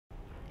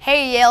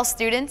Hey Yale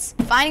students,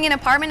 finding an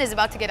apartment is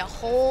about to get a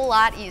whole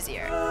lot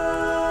easier.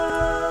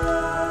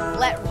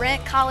 Let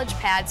Rent College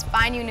Pads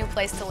find you a new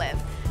place to live.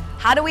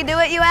 How do we do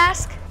it, you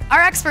ask? Our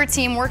expert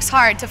team works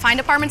hard to find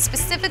apartments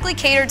specifically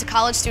catered to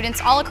college students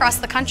all across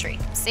the country.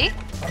 See?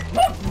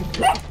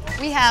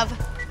 We have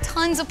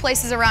tons of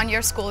places around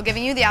your school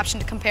giving you the option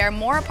to compare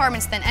more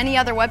apartments than any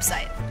other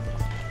website.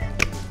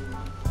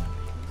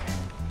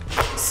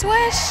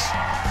 Swish!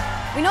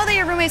 We know that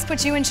your roommates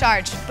put you in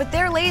charge, but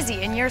they're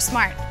lazy and you're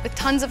smart. With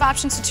tons of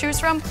options to choose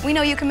from, we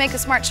know you can make a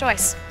smart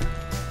choice.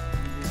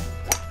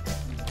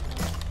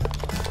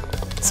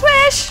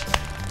 Swish!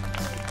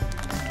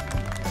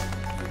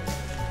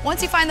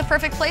 Once you find the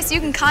perfect place, you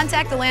can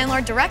contact the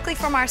landlord directly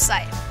from our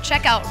site.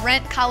 Check out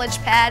Rent College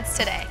Pads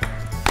today.